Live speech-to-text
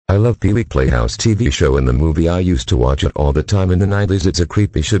I love Pee-wee Playhouse TV show and the movie. I used to watch it all the time in the 90s. It's a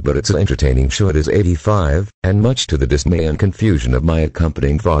creepy shit, but it's an entertaining show. It is 85, and much to the dismay and confusion of my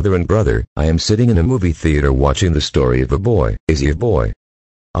accompanying father and brother, I am sitting in a movie theater watching the story of a boy. Is he a boy?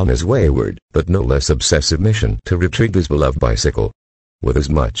 On his wayward, but no less obsessive mission to retrieve his beloved bicycle. With as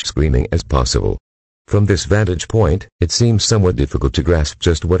much screaming as possible. From this vantage point, it seems somewhat difficult to grasp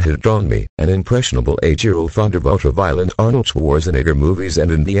just what had drawn me, an impressionable 8-year-old fond of ultra-violent Arnold Schwarzenegger movies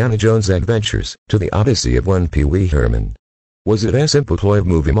and Indiana Jones adventures, to the odyssey of one Pee-wee Herman. Was it a simple ploy of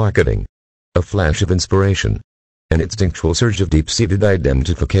movie marketing? A flash of inspiration? An instinctual surge of deep-seated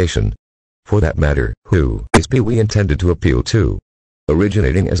identification? For that matter, who is Pee-wee intended to appeal to?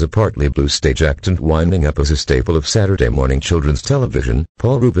 Originating as a partly blue stage act and winding up as a staple of Saturday morning children's television,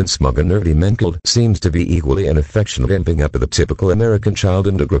 Paul Reubens' smug and nerdy Menkel seems to be equally an affectionate imping up of the typical American child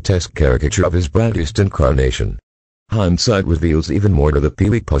and a grotesque caricature of his brightest incarnation. Hindsight reveals even more to the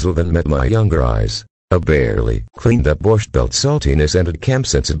Pee-wee puzzle than met my younger eyes. A barely cleaned-up Borscht Belt saltiness and a camp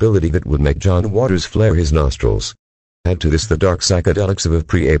sensibility that would make John Waters flare his nostrils. Add to this the dark psychedelics of a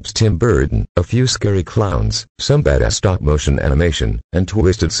pre-apes Tim Burton, a few scary clowns, some badass stop-motion animation, and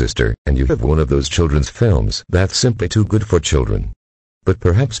Twisted Sister, and you have one of those children's films that's simply too good for children. But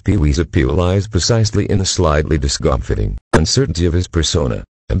perhaps Pee-wee's appeal lies precisely in the slightly discomforting uncertainty of his persona,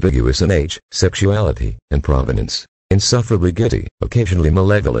 ambiguous in age, sexuality, and provenance, insufferably giddy, occasionally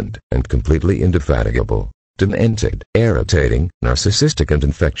malevolent, and completely indefatigable, demented, irritating, narcissistic, and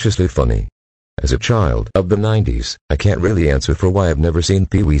infectiously funny. As a child of the 90s, I can't really answer for why I've never seen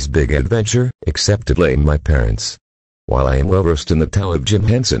Pee-wee's Big Adventure, except to blame my parents. While I am well versed in the tale of Jim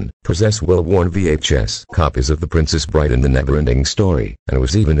Henson, possess well-worn VHS copies of The Princess Bride and The Never-Ending Story, and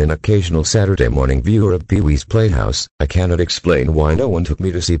was even an occasional Saturday morning viewer of Pee-wee's Playhouse, I cannot explain why no one took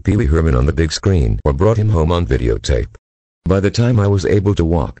me to see Pee-wee Herman on the big screen or brought him home on videotape. By the time I was able to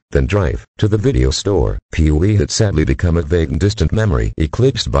walk, then drive, to the video store, Pee-wee had sadly become a vague and distant memory,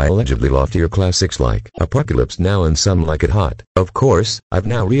 eclipsed by allegedly loftier classics like Apocalypse Now and Some Like It Hot. Of course, I've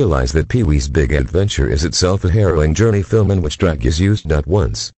now realized that Pee-wee's Big Adventure is itself a harrowing journey film in which drag is used not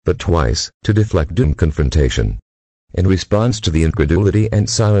once, but twice, to deflect doomed confrontation. In response to the incredulity and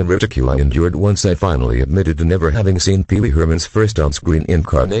silent ridicule I endured once I finally admitted to never having seen Pee-wee Herman's first on-screen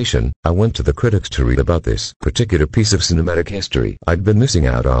incarnation, I went to the critics to read about this particular piece of cinematic history I'd been missing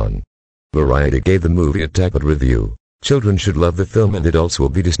out on. Variety gave the movie a tepid review. Children should love the film and adults will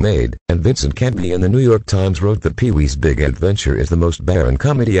be dismayed, and Vincent Canby in the New York Times wrote that Pee-wee's Big Adventure is the most barren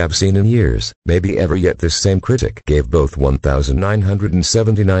comedy I've seen in years, maybe ever. Yet this same critic gave both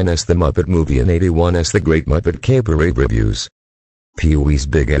 1979's The Muppet Movie and 81's The Great Muppet Caper reviews. Pee-wee's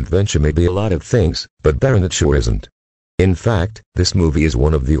Big Adventure may be a lot of things, but barren it sure isn't. In fact, this movie is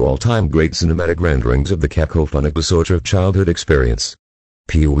one of the all-time great cinematic renderings of the cacophonic disorder of childhood experience.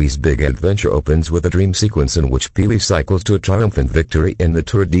 Pee-wee's Big Adventure opens with a dream sequence in which Pee-wee cycles to a triumphant victory in the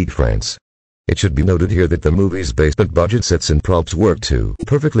Tour de France. It should be noted here that the movie's basement budget sets and props work to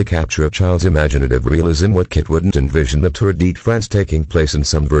perfectly capture a child's imaginative realism. What kid wouldn't envision the Tour de France taking place in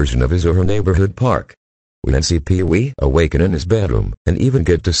some version of his or her neighborhood park? We then see Pee-wee awaken in his bedroom, and even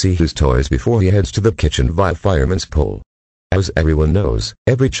get to see his toys before he heads to the kitchen via fireman's pole. As everyone knows,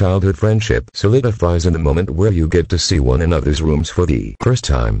 every childhood friendship solidifies in the moment where you get to see one another's rooms for the first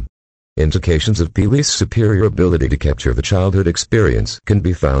time. Indications of Pee-wee's superior ability to capture the childhood experience can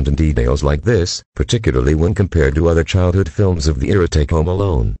be found in details like this, particularly when compared to other childhood films of the era. Take Home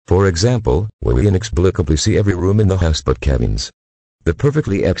Alone, for example, where we inexplicably see every room in the house but Kevin's. The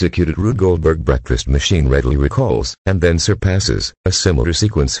perfectly executed Rube Goldberg breakfast machine readily recalls, and then surpasses, a similar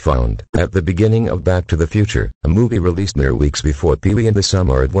sequence found at the beginning of Back to the Future, a movie released mere weeks before Pee-wee and the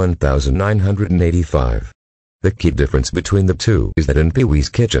Summer at 1985. The key difference between the two is that in Pee-wee's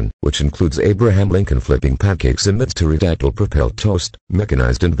kitchen, which includes Abraham Lincoln flipping pancakes amidst pterodactyl-propelled toast,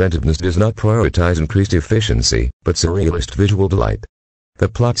 mechanized inventiveness does not prioritize increased efficiency, but surrealist visual delight. The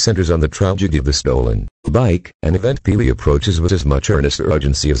plot centers on the tragedy of the stolen bike, an event Pee-wee approaches with as much earnest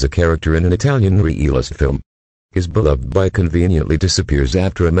urgency as a character in an Italian realist film. His beloved bike conveniently disappears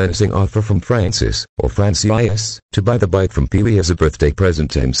after a menacing offer from Francis, or Francis, to buy the bike from Pee-wee as a birthday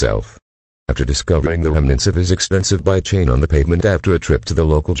present to himself. After discovering the remnants of his expensive bike chain on the pavement after a trip to the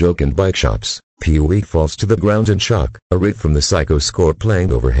local joke and bike shops, Pee-wee falls to the ground in shock, a riff from the Psycho score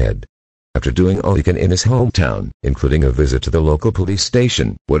playing overhead. After doing all he can in his hometown, including a visit to the local police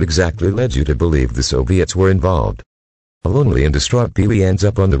station, what exactly led you to believe the Soviets were involved? A lonely and distraught Pee-wee ends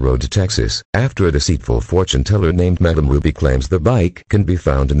up on the road to Texas, after a deceitful fortune teller named Madame Ruby claims the bike can be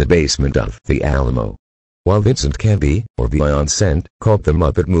found in the basement of the Alamo. While Vincent Canby, or Vincent, called the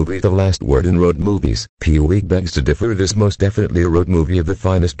Muppet movie the last word in road movies, Pee-wee begs to differ. It is most definitely a road movie of the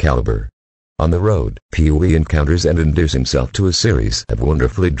finest caliber. On the road, Pee-wee encounters and endears himself to a series of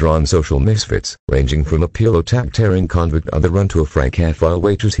wonderfully drawn social misfits, ranging from a pillow-talk-tearing convict on the run to a Francophile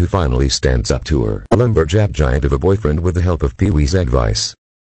waitress who finally stands up to her lumberjack giant of a boyfriend with the help of Pee-wee's advice.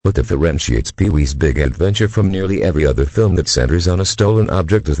 What differentiates Pee-wee's Big Adventure from nearly every other film that centers on a stolen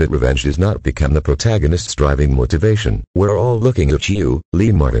object is that revenge does not become the protagonist's driving motivation. We're all looking at you,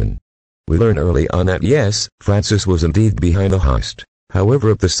 Lee Marvin. We learn early on that yes, Francis was indeed behind the heist.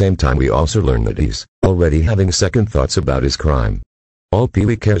 However, at the same time we also learn that he's already having second thoughts about his crime. All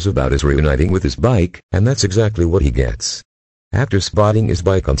Pee-wee cares about is reuniting with his bike, and that's exactly what he gets. After spotting his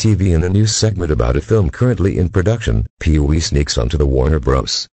bike on TV in a news segment about a film currently in production, Pee-wee sneaks onto the Warner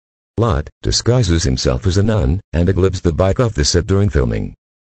Bros. lot, disguises himself as a nun, and glibs the bike off the set during filming.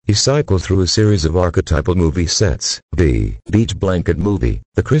 He cycles through a series of archetypal movie sets, the beach blanket movie,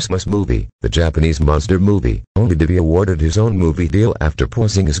 the Christmas movie, the Japanese monster movie, only to be awarded his own movie deal after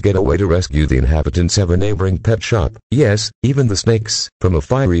pausing his getaway to rescue the inhabitants of a neighboring pet shop, yes, even the snakes, from a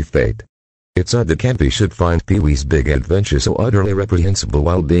fiery fate. It's odd that Canby should find Pee-wee's Big Adventure so utterly reprehensible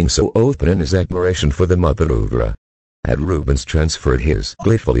while being so open in his admiration for the Muppet oeuvre. Had Rubens transferred his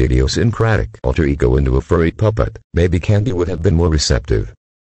gleefully idiosyncratic alter ego into a furry puppet, maybe Canby would have been more receptive.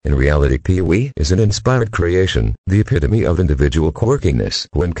 In reality, Pee-wee is an inspired creation, the epitome of individual quirkiness,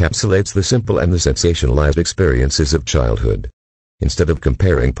 who encapsulates the simple and the sensationalized experiences of childhood. Instead of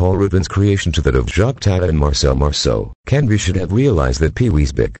comparing Paul Rubens' creation to that of Jacques Tata and Marcel Marceau, Canby should have realized that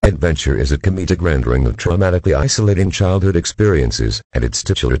Pee-wee's Big Adventure is a comedic rendering of traumatically isolating childhood experiences, and its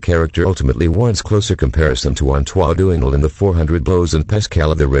titular character ultimately warrants closer comparison to Antoine Duinel in The 400 Blows and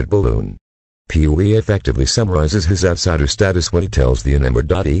Pascal of the Red Balloon. Pee-wee effectively summarizes his outsider status when he tells the enamored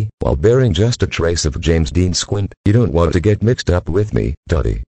Dottie, while bearing just a trace of James Dean squint, "You don't want to get mixed up with me,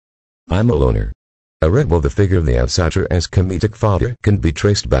 Dottie. I'm a loner." A rebel, the figure of the outsider as comedic fodder can be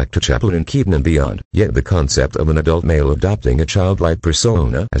traced back to Chaplin and Keaton and beyond, yet the concept of an adult male adopting a childlike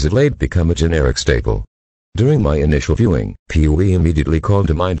persona has of late become a generic staple. During my initial viewing, Pee-wee immediately called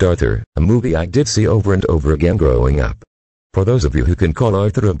to mind Arthur, a movie I did see over and over again growing up. For those of you who can call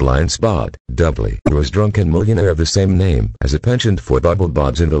Arthur a blind spot, Dudley was a drunken millionaire of the same name as a penchant for bubble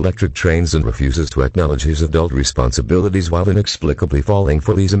bobs and electric trains and refuses to acknowledge his adult responsibilities while inexplicably falling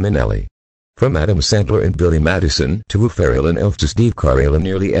for Liza Minnelli. From Adam Sandler and Billy Madison to Will Ferrell and Elf to Steve Carell in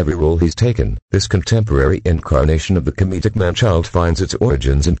nearly every role he's taken, this contemporary incarnation of the comedic man-child finds its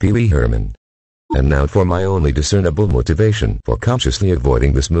origins in Pee-wee Herman. And now for my only discernible motivation for consciously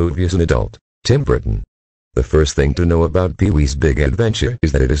avoiding this movie as an adult, Tim Burton. The first thing to know about Pee-wee's Big Adventure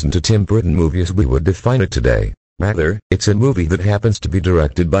is that it isn't a Tim Burton movie as we would define it today. Rather, it's a movie that happens to be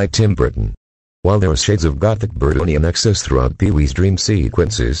directed by Tim Burton. While there are shades of gothic Burtonian excess throughout Pee-wee's dream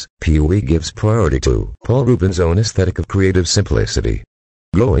sequences, Pee-wee gives priority to Paul Rubens' own aesthetic of creative simplicity.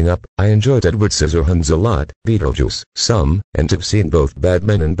 Growing up, I enjoyed Edward Scissorhands a lot, Beetlejuice, some, and have seen both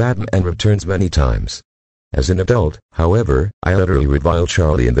Batman and Batman Returns many times. As an adult, however, I utterly revile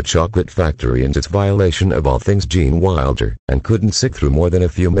Charlie and the Chocolate Factory and its violation of all things Gene Wilder, and couldn't sit through more than a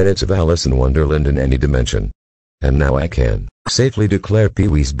few minutes of Alice in Wonderland in any dimension. And now I can safely declare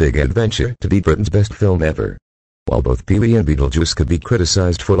Pee-wee's Big Adventure to be Burton's best film ever. While both Pee-wee and Beetlejuice could be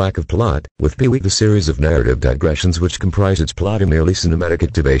criticized for lack of plot, with Pee-wee the series of narrative digressions which comprise its plot are merely cinematic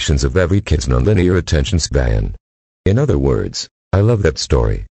activations of every kid's nonlinear attention span. In other words, I love that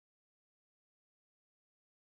story.